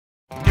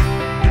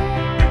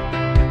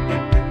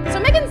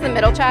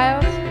middle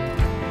child.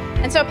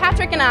 And so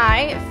Patrick and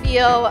I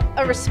feel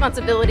a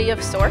responsibility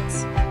of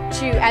sorts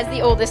to, as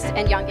the oldest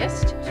and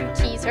youngest, to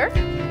tease her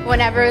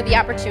whenever the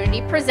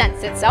opportunity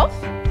presents itself.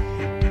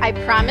 I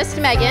promised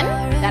Meghan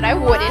that I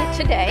wouldn't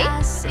today.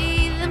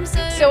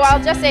 So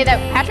I'll just say that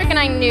Patrick and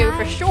I knew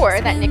for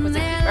sure that Nick was a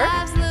keeper.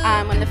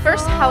 When the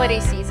first holiday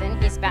season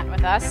he spent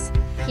with us,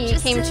 he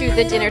came to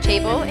the dinner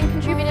table and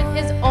contributed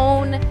his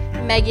own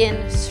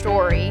Meghan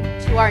story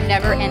to our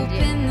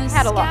never-ending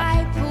catalog.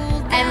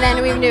 And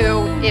then we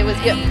knew it was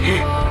good.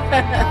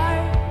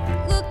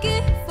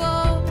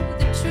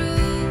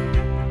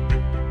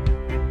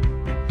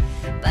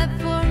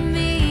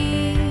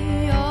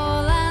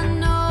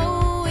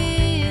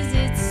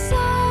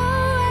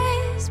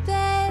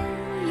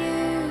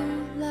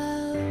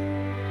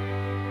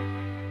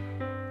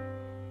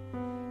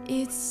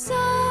 It's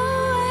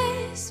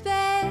always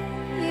been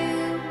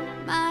you,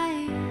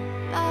 my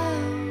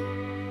love.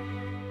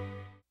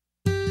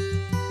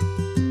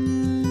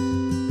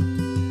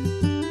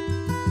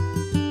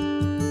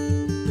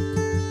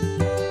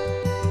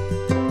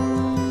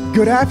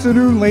 Good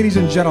afternoon, ladies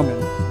and gentlemen.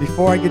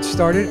 Before I get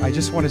started, I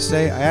just want to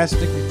say, I asked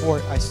Nick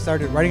before I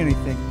started writing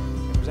anything,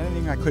 if there was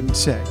anything I couldn't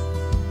say.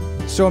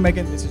 So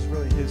Meghan, this is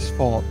really his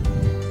fault.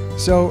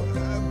 So,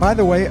 by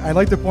the way, I'd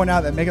like to point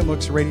out that Meghan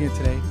looks radiant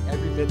today,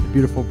 every bit the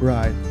beautiful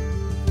bride.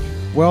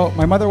 Well,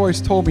 my mother always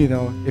told me,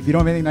 though, if you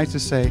don't have anything nice to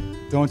say,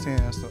 don't say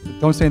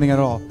anything at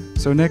all.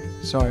 So Nick,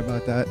 sorry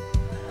about that.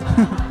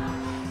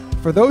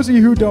 For those of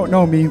you who don't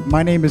know me,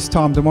 my name is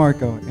Tom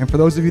DeMarco, and for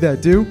those of you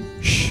that do,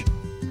 shh.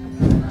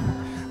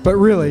 But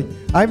really,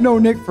 I've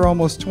known Nick for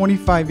almost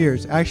 25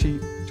 years, actually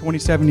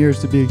 27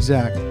 years to be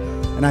exact.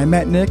 And I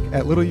met Nick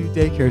at Little U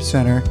Daycare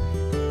Center.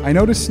 I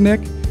noticed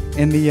Nick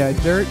in the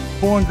dirt,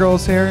 pulling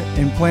girls' hair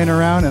and playing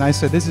around, and I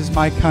said, this is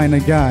my kind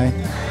of guy.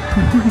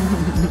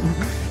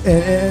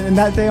 and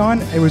that day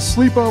on, it was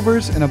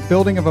sleepovers and a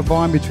building of a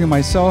bond between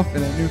myself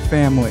and a new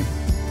family.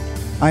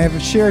 I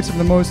have shared some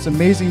of the most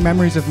amazing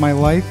memories of my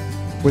life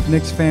with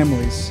Nick's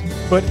families.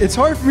 But it's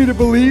hard for me to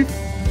believe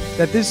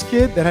that this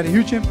kid that had a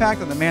huge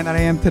impact on the man that I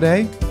am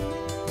today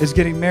is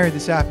getting married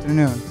this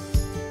afternoon.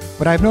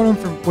 But I've known him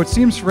for what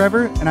seems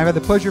forever, and I've had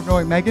the pleasure of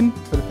knowing Meghan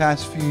for the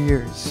past few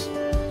years.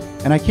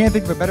 And I can't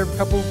think of a better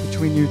couple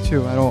between you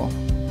two at all.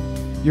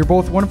 You're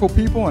both wonderful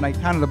people, and I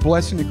count it a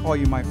blessing to call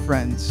you my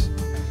friends.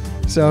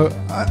 So,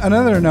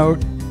 another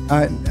note,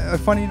 a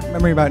funny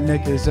memory about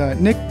Nick is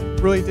Nick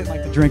really didn't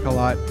like to drink a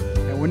lot.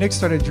 And when Nick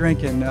started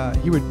drinking,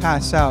 he would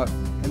pass out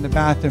in the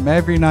bathroom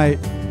every night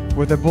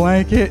with a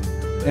blanket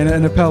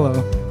and a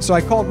pillow. So I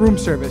called room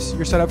service.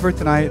 You're set up for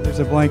tonight. There's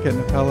a blanket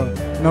and a pillow.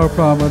 No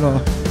problem at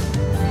all.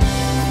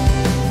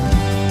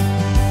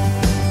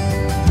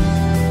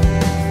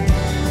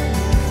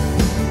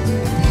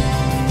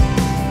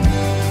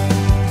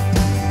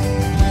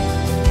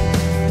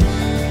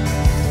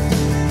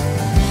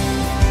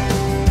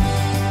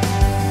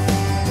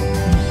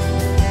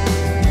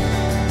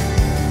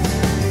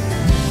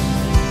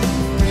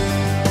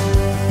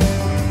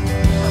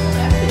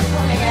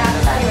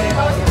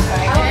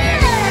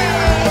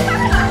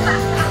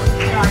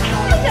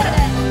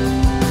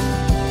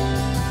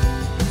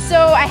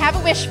 So I have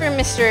a wish for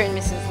Mr. and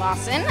Mrs.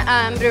 Lawson,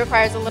 but it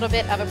requires a little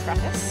bit of a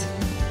preface.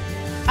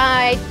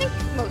 I think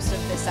most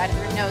of this side of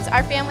the room knows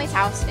our family's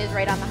house is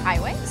right on the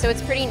highway, so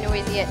it's pretty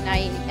noisy at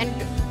night, and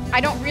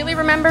I don't really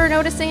remember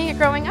noticing it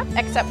growing up,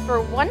 except for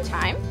one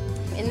time.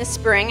 In the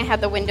spring, I had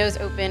the windows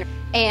open,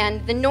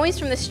 and the noise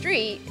from the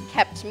street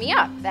kept me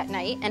up that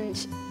night,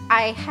 and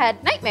I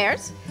had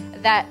nightmares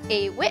that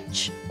a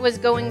witch was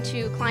going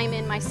to climb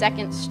in my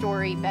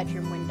second-story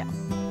bedroom window.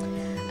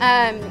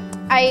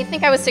 I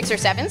think I was 6 or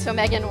 7, so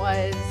Meghan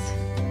was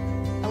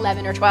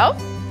 11 or 12.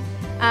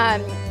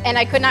 And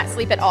I could not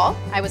sleep at all.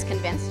 I was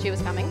convinced she was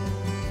coming.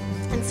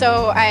 And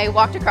so I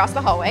walked across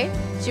the hallway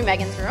to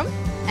Meghan's room,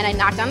 and I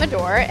knocked on the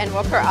door and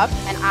woke her up,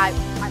 and I'm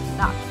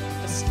not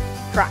just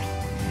crying.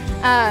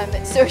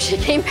 So she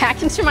came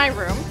back into my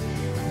room,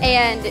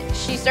 and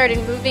she started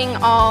moving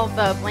all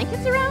the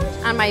blankets around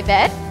on my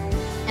bed,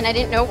 and I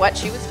didn't know what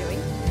she was doing.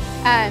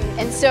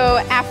 And so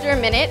after a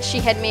minute, she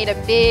had made a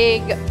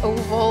big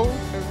oval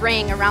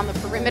ring around the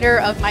perimeter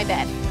of my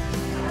bed.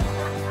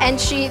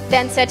 And she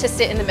then said to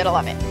sit in the middle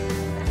of it.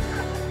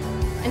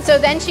 And so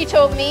then she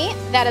told me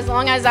that as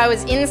long as I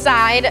was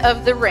inside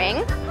of the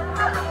ring,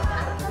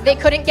 they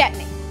couldn't get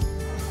me.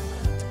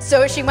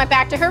 So she went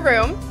back to her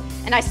room,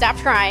 and I stopped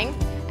crying,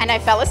 and I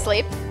fell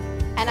asleep.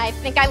 And I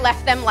think I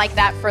left them like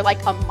that for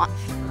like a month.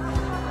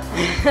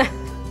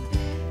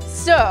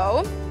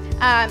 So,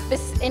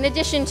 in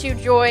addition to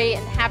joy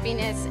and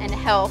happiness and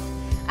health,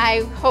 I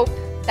hope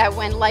that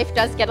when life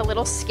does get a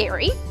little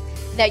scary,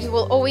 that you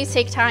will always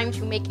take time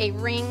to make a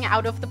ring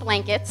out of the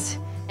blankets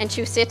and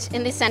to sit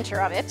in the center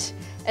of it,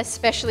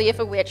 especially if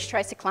a witch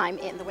tries to climb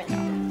in the window.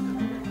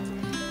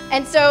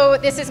 And so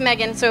this is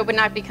Meghan, so it would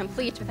not be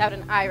complete without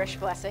an Irish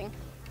blessing.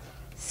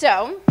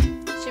 So,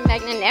 to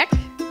Meghan and Nick,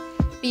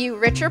 be you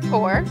rich or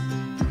poor,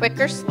 quick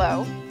or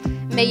slow,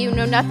 may you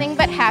know nothing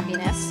but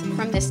happiness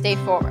from this day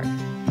forward,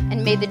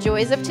 and may the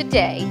joys of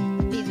today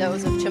be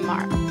those of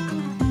tomorrow.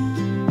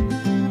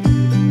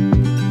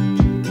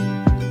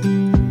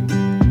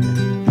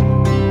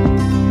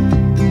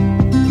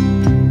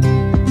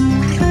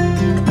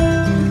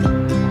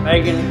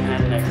 Meghan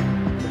and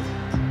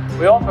Nick,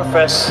 we all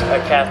profess a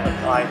Catholic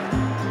life,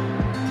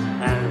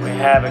 and we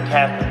have a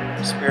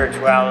Catholic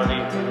spirituality,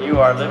 and you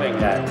are living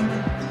that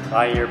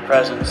by your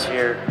presence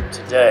here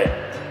today.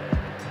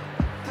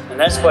 And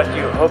that's what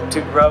you hope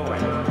to grow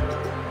in.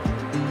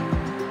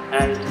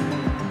 And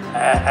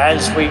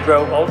as we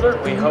grow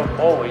older, we hope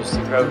always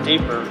to grow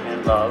deeper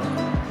in love,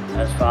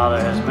 as Father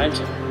has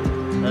mentioned.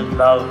 Let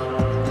love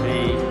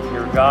be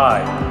your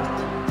guide.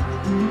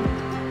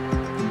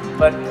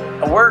 But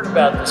a word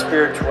about the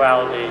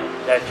spirituality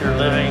that you're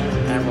living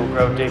and will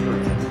grow deeper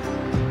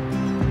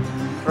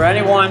in. For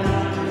anyone,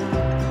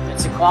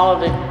 it's a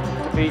quality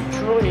to be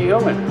truly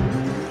human.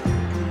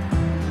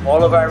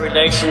 All of our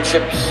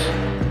relationships,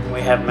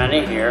 we have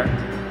many here,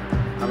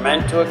 are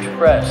meant to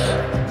express,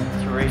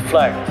 to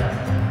reflect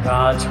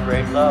God's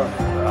great love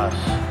for us.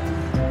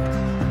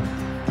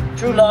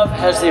 True love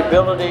has the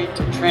ability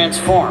to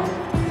transform,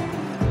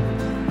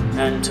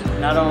 and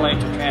not only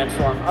to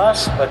transform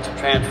us, but to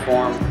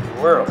transform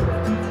the world.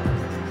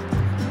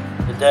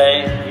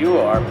 Today, you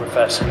are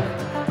professing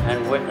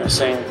and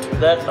witnessing to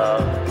that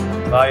love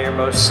by your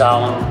most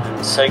solemn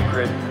and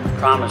sacred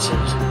promises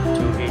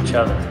to each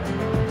other,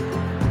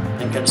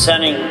 and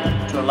consenting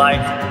to a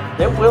life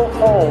that will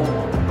hold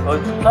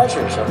both the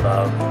pleasures of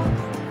love,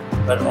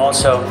 but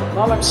also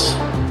moments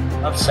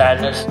of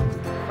sadness.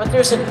 But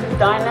there's a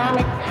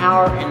dynamic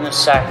power in the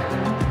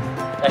sacrament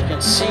that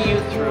can see you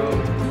through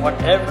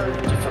whatever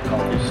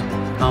difficulties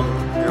come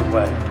your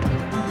way.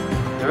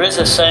 There is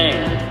a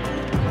saying,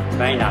 you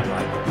may not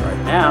like it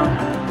right now,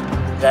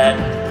 that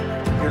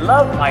your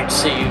love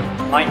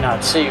might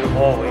not see you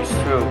always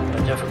through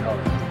a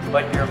difficulty,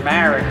 but your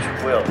marriage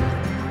will.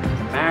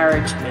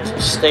 Marriage is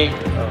a state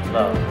of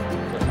love,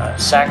 a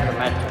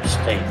sacramental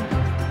state,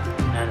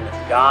 and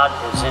God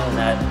is in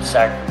that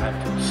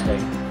sacramental state.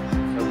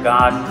 So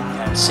God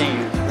can see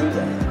you through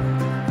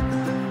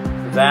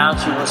that. The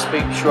vows you will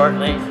speak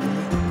shortly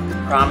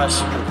promise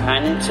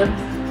companionship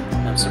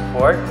and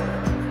support,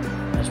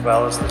 as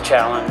well as the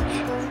challenge,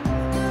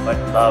 but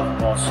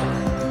love also.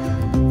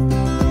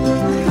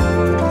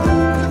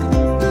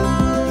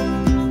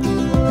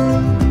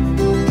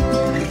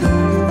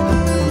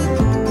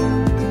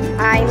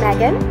 I,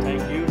 Meghan,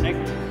 Take you,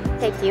 Nicholas,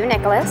 take you,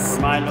 Nicholas,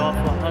 for my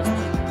lawful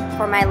husband,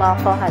 for my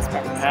lawful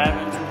husband, have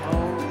and to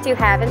hold, to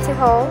have and to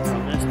hold,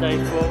 from this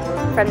day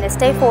forward, from this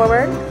day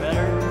forward, for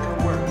better,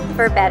 for worse,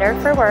 for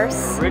better, for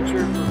worse, for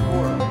richer, for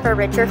for poorer,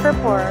 richer, for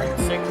poorer,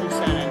 sickness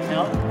and in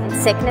health,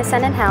 in sickness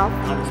and in health,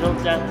 until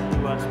death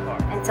do us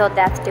part. until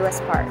death do us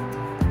part.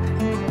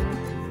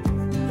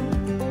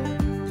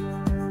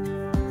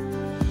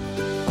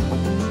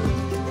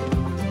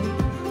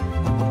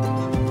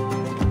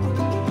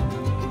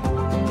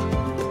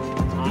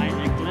 I,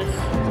 Nicholas,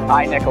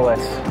 I, Nicholas,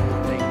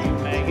 take you,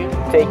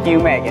 Meghan, take you,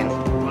 Meghan,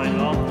 for my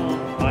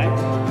lawful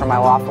wife, for my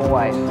lawful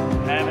wife,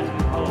 have and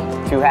to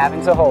hold, to have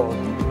and to hold,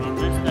 from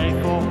this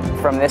day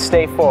forward, from this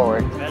day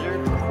forward,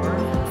 better, for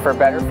worse, for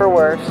better, for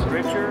worse,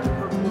 richer,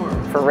 for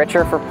poorer, for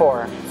richer, for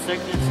poorer,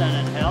 sickness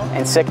and in health,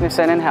 in sickness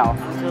and in health,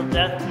 until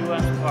death do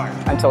us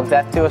part. until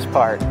death do us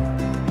part.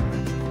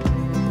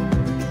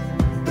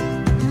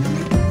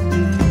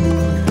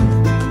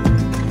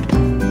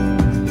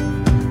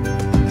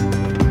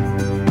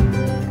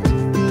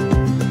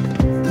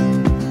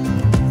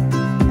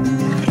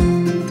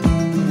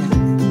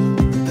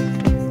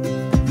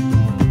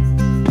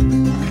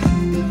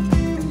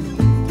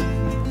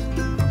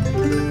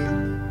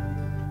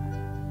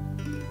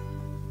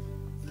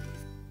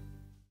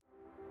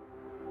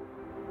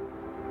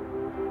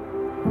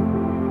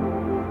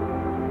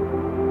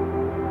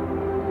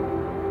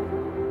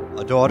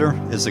 A daughter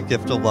is a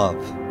gift of love.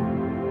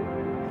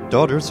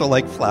 Daughters are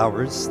like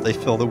flowers, they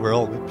fill the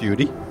world with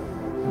beauty.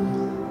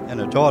 And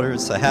a daughter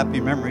is the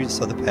happy memories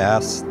of the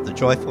past, the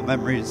joyful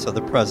memories of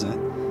the present,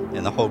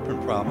 and the hope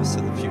and promise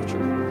of the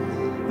future.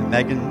 And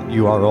Meghan,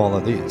 you are all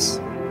of these.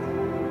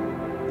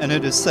 And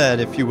it is said,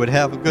 if you would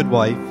have a good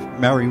wife,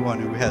 marry one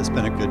who has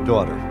been a good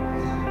daughter.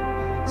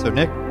 So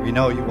Nick, we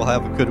know you will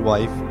have a good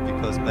wife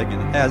because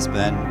Meghan has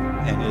been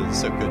and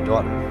is a good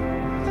daughter.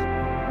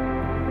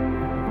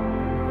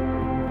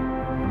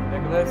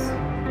 Nicholas,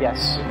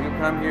 Yes, did you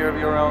come here of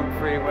your own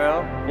free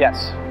will?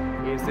 yes,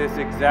 Is this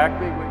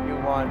exactly what you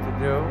want to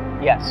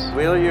do? yes,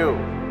 Will you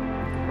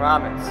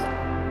promise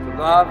to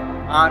love,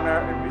 honor,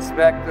 and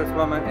respect this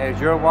woman as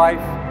your wife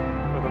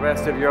for the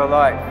rest of your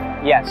life?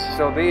 yes.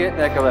 So be it,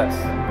 Nicholas.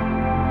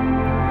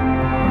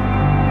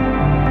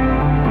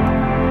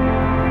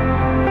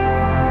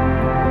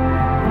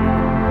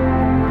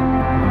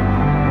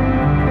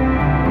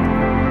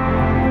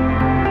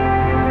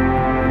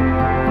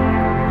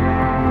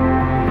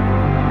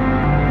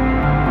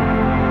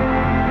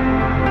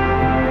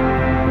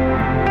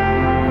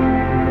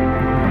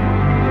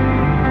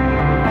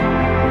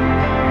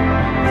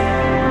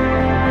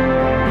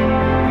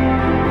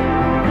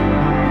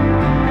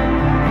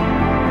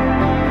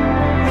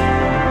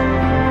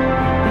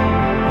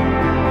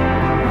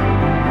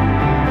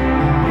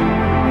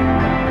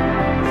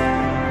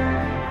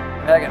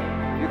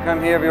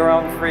 any of your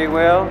own free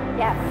will?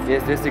 Yes.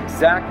 Is this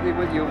exactly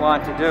what you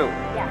want to do?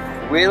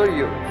 Yes. Will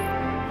you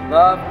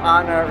love,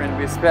 honor, and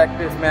respect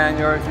this man,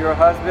 your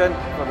husband,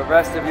 for the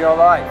rest of your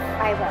life?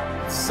 I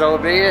will. So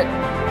be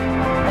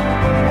it.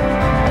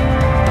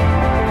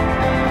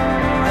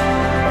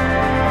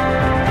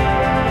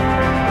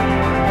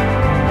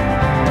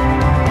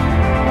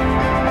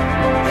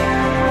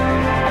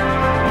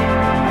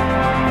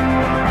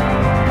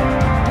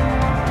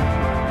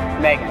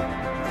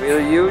 Meghan,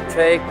 Will you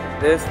take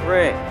this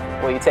ring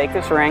will you take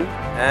this ring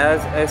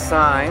as a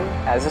sign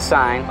as a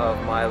sign of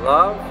my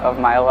love of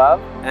my love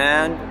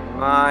and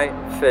my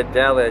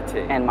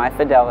fidelity? and my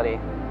fidelity?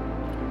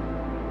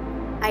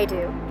 I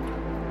do.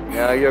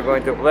 Now you're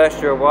going to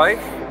bless your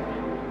wife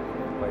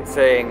by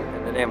saying,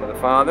 in the name of the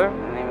Father,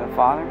 In the name of the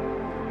Father,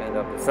 and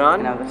of the Son,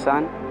 and of the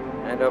Son,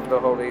 and of the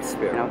Holy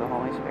Spirit. and of the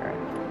Holy Spirit.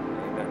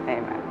 Amen.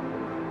 Amen.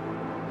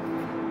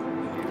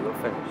 You will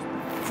finish.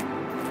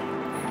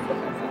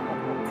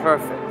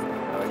 Perfect.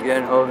 Now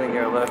again, holding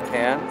your left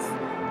hands.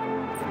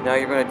 Now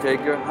you're going to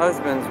take your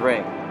husband's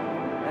ring.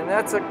 And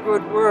that's a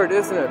good word,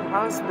 isn't it?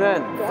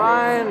 Husband,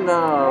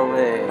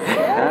 finally.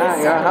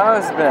 Yeah, your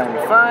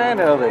husband,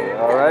 finally.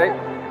 All right?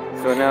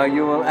 So now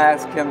you will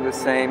ask him the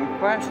same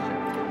question.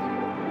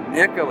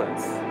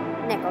 Nicholas,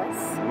 Nicholas,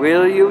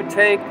 will you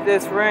take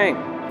this ring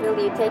will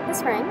you take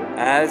this ring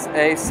as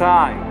a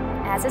sign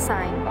as a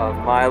sign of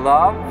my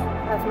love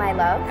of my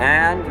love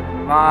and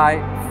my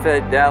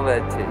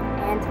fidelity?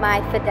 and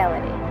my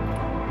fidelity?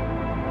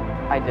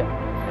 I do.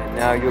 And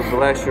now you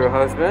bless your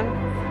husband,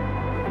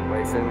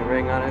 placing the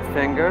ring on his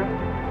finger,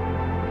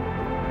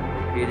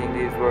 repeating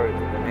these words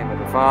in the name of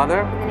the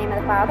Father, In the name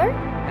of the Father,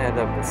 and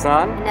of the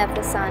Son, and of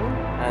the Son,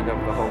 and of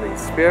the Holy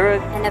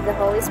Spirit. and of the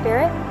Holy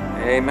Spirit.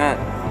 Amen.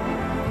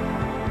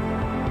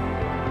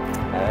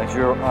 As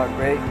your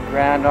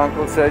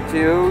great-granduncle said to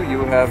you, you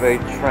have a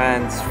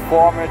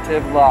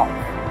transformative love.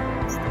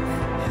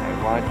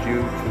 I want you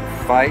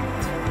to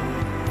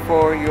fight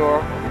for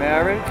your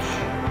marriage.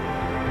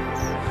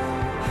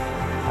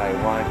 I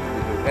want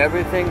you to do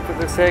everything for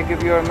the sake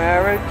of your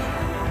marriage.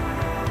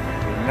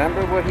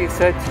 Remember what he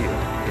said to you.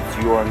 It's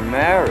your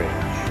marriage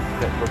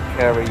that will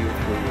carry you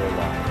through your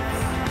lives.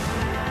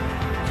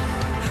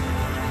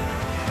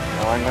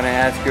 Now I'm going to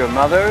ask your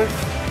mothers,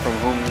 from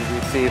whom you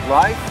receive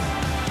life,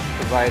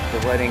 to light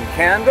the wedding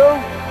candle.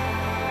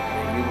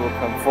 And you will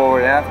come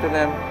forward after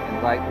them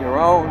and light your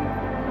own,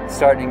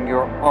 starting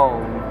your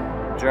own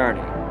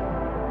journey.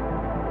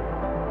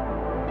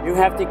 You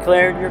have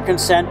declared your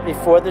consent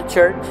before the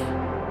church.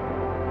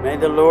 May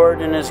the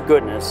Lord in his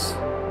goodness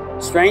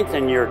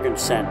strengthen your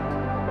consent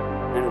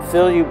and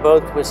fill you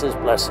both with his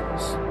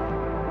blessings.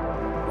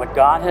 What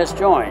God has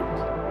joined,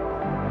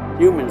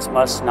 humans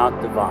must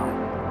not divide.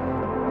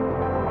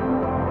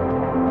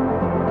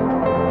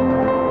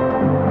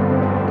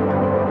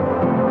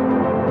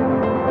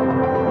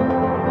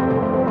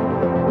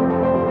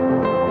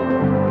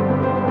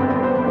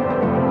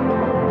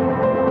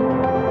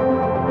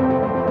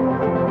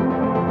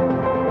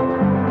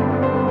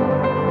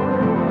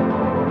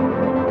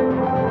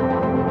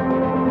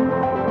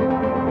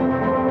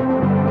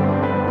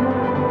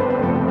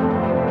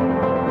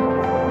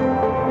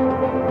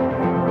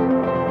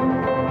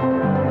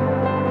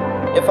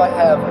 If I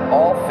have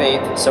all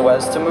faith so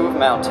as to move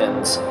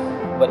mountains,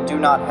 but do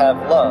not have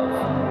love,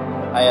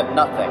 I am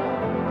nothing.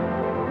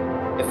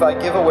 If I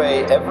give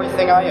away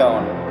everything I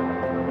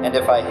own, and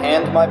if I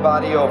hand my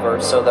body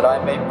over so that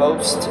I may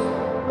boast,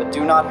 but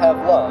do not have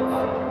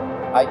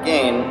love, I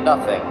gain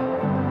nothing.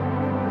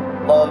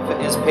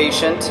 Love is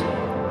patient,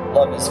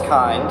 love is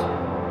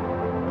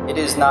kind. It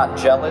is not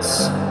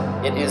jealous,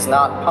 it is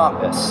not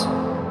pompous.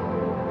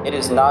 It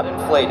is not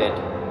inflated,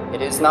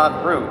 it is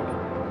not rude.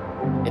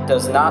 It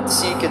does not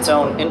seek its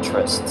own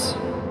interests.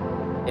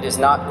 It is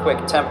not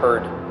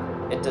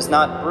quick-tempered. It does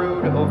not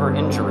brood over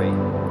injury.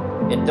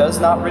 It does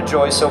not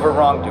rejoice over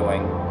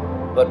wrongdoing,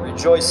 but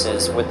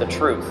rejoices with the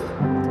truth.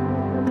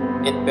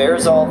 It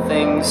bears all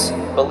things,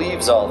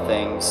 believes all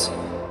things,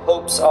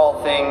 hopes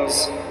all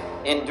things,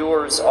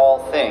 endures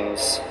all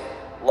things.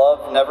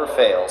 Love never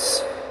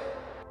fails.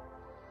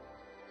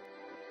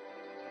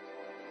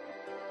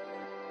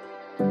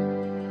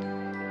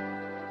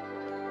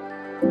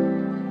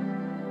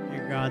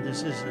 God,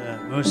 this is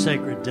a most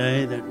sacred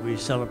day that we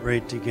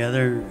celebrate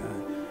together,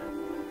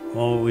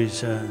 always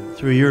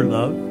through your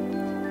love.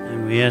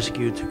 And we ask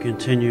you to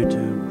continue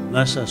to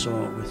bless us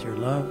all with your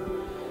love,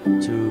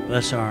 to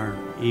bless our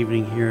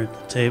evening here at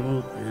the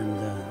table and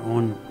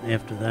on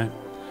after that.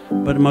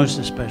 But most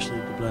especially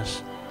to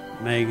bless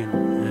Meghan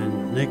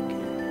and Nick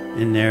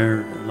in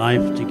their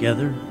life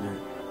together,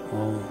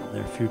 all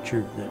their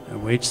future that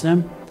awaits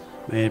them.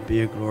 May it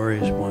be a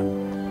glorious one.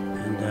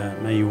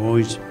 And may you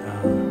always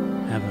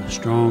have a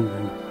strong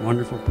and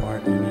wonderful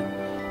part in it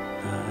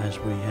as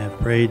we have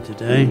prayed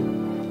today.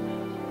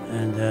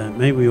 And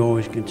may we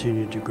always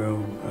continue to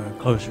grow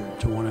closer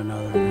to one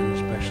another and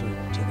especially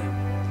to them.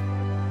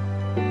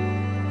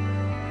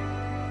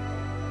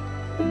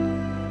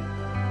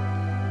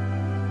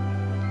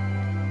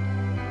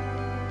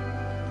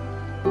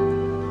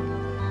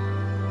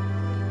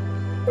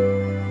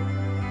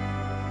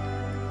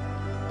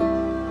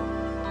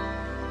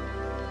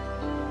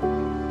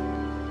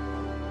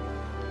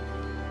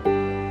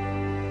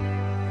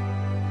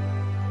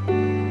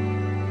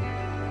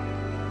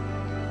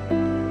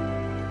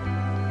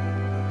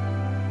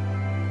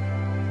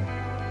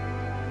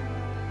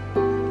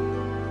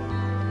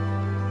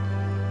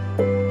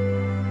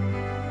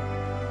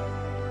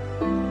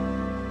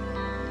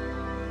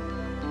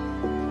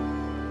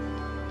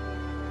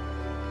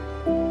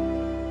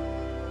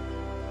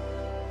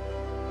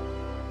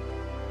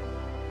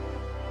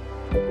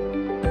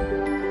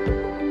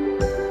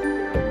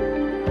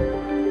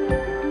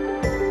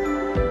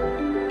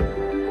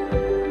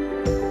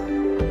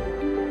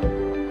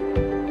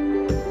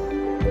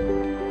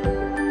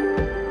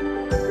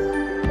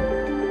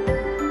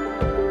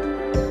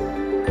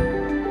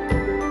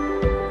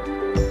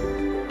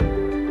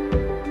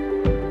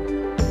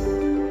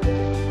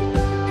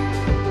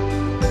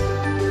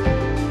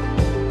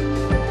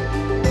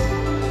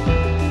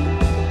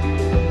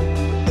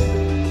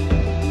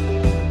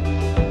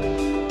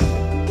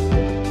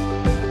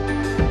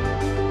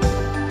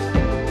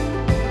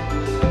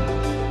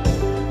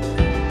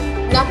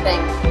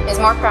 nothing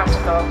is more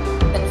practical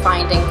than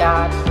finding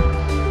God,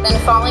 than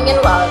falling in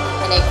love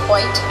in a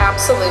quite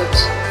absolute,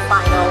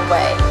 final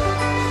way.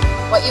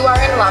 What you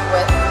are in love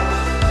with,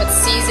 what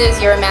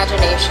seizes your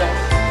imagination,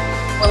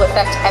 will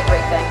affect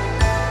everything.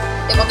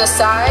 It will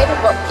decide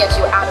what gets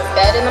you out of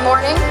bed in the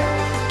morning,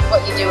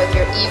 what you do with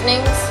your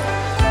evenings,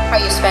 how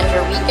you spend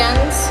your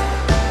weekends,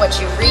 what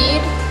you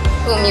read,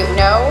 whom you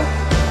know,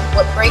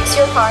 what breaks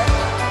your heart,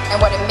 and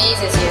what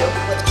amazes you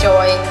with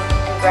joy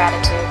and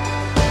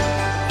gratitude.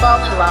 Fall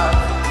in love,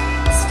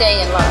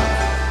 stay in love,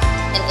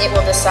 and it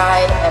will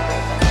decide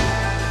everything.